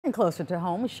And closer to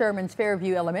home, Sherman's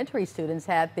Fairview Elementary students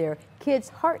had their Kids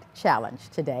Heart Challenge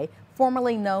today,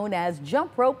 formerly known as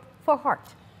Jump Rope for Heart.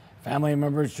 Family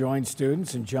members joined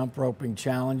students in jump roping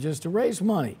challenges to raise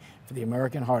money for the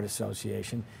American Heart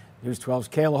Association. News 12's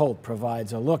Kayla Holt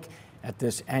provides a look at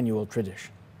this annual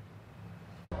tradition.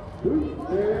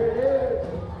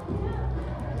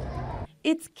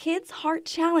 It's Kids Heart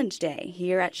Challenge Day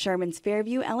here at Sherman's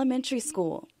Fairview Elementary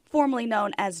School. Formerly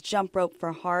known as Jump Rope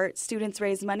for Heart, students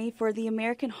raise money for the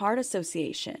American Heart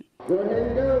Association. Go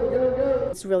ahead, go.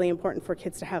 It's really important for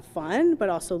kids to have fun, but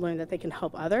also learn that they can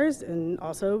help others and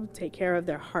also take care of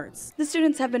their hearts. The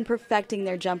students have been perfecting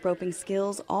their jump roping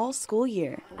skills all school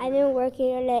year. I've been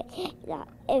working on it.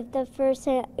 If the first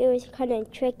time it was kind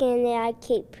of tricky, and then I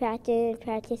keep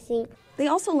practicing. They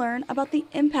also learn about the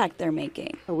impact they're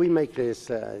making. We make this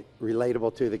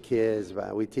relatable to the kids.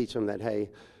 We teach them that, hey,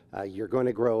 you're going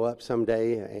to grow up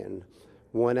someday, and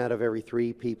 1 out of every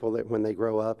 3 people that when they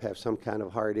grow up have some kind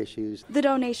of heart issues. The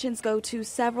donations go to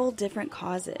several different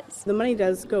causes. The money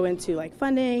does go into like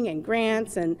funding and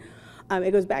grants, and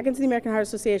it goes back into the American Heart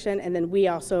Association, and then we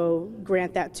also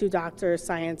grant that to doctors,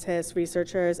 scientists,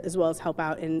 researchers, as well as help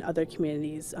out in other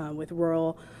communities with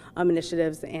rural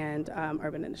initiatives and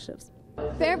urban initiatives.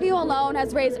 Fairview alone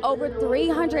has raised over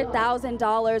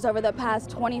 $300,000 over the past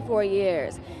 24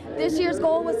 years. This year's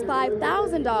goal was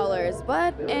 $5,000,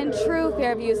 but in true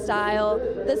Fairview style,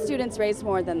 the students raised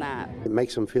more than that. It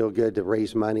makes them feel good to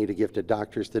raise money to give to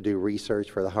doctors to do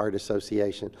research for the Heart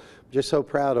Association. I'm just so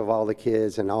proud of all the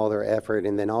kids and all their effort,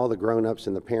 and then all the grown-ups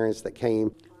and the parents that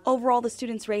came. Overall, the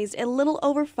students raised a little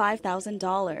over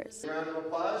 $5,000. Round of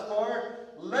applause for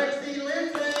Lexi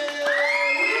Lindsay!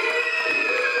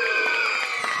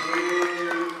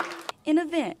 An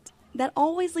event that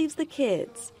always leaves the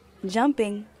kids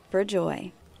jumping for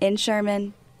joy. In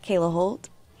Sherman, Kayla Holt,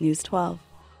 News 12.